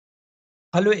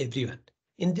Hello everyone.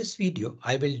 In this video,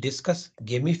 I will discuss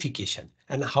gamification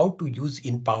and how to use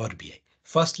in Power BI.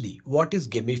 Firstly, what is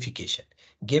gamification?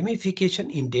 Gamification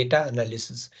in data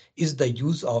analysis is the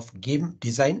use of game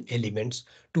design elements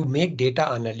to make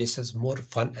data analysis more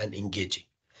fun and engaging.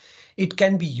 It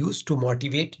can be used to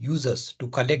motivate users to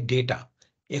collect data,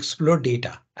 explore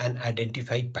data, and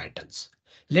identify patterns.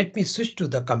 Let me switch to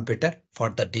the computer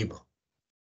for the demo.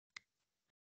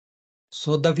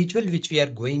 So the visual which we are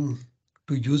going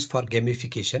to use for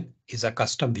gamification is a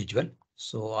custom visual.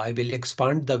 So I will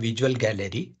expand the visual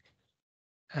gallery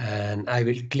and I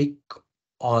will click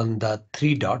on the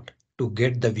three dot to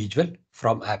get the visual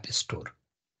from App Store.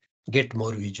 Get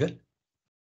more visual.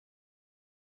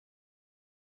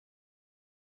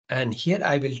 And here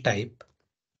I will type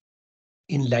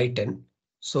Enlighten.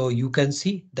 So you can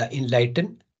see the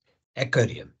Enlighten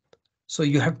Aquarium. So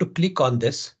you have to click on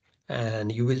this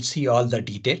and you will see all the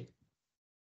detail.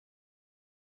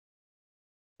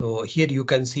 So here you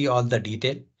can see all the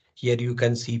detail. Here you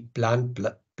can see plan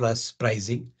plus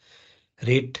pricing,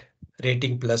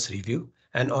 rating plus review.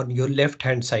 And on your left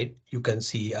hand side, you can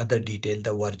see other detail,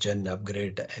 the version,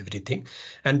 upgrade, everything.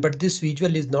 But this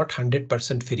visual is not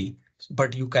 100% free,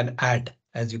 but you can add,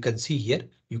 as you can see here,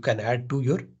 you can add to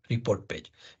your report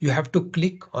page. You have to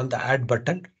click on the add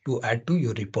button to add to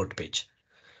your report page.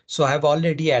 So I have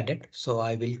already added, so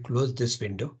I will close this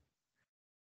window.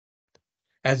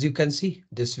 As you can see,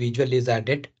 this visual is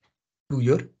added to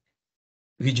your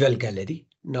visual gallery.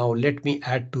 Now let me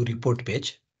add to report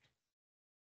page.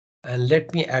 And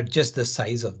let me adjust the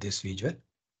size of this visual.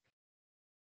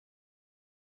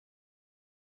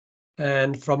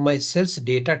 And from my sales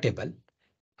data table,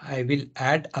 I will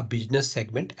add a business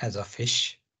segment as a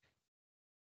fish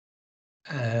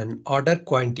and order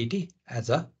quantity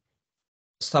as a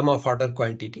sum of order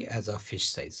quantity as a fish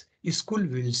size. School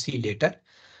we will see later.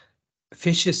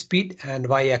 Fish speed and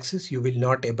y-axis you will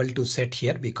not able to set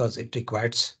here because it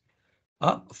requires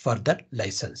a further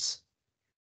license.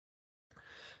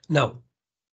 Now,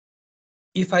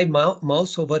 if I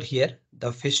mouse over here, the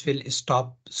fish will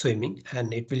stop swimming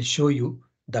and it will show you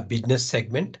the business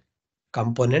segment,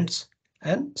 components,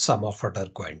 and sum of order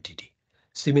quantity.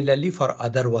 Similarly for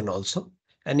other one also.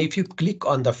 And if you click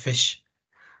on the fish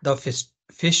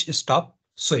stop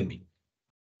swimming.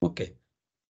 OK,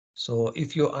 so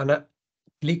if you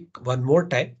click one more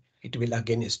time, it will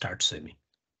again start swimming.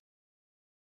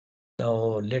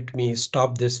 Now let me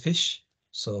stop this fish.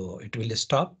 So it will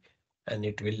stop and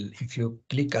it will, if you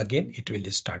click again, it will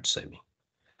start swimming.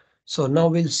 So now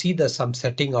we'll see the some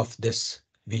setting of this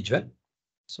visual.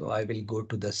 So I will go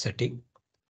to the setting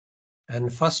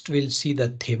and first we'll see the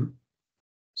theme.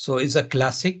 So it's a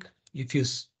classic. If you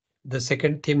the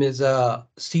second theme is a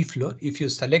seafloor. If you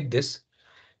select this,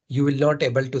 you will not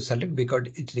able to select because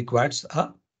it requires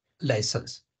a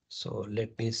license. So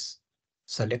let me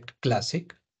select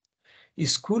classic.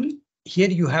 School, here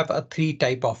you have a three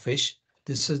type of fish.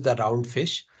 This is the round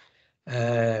fish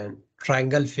and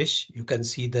triangle fish. You can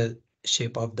see the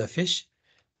shape of the fish.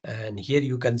 And here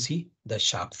you can see the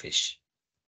shark fish.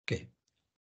 OK.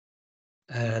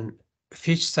 And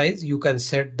fish size, you can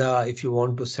set the, if you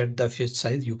want to set the fish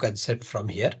size, you can set from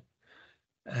here.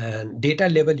 And data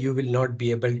level, you will not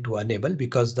be able to enable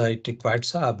because it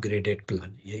requires a upgraded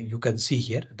plan. You can see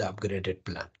here the upgraded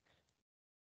plan.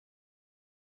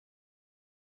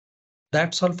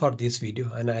 That's all for this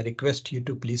video, and I request you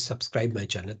to please subscribe my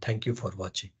channel. Thank you for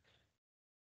watching.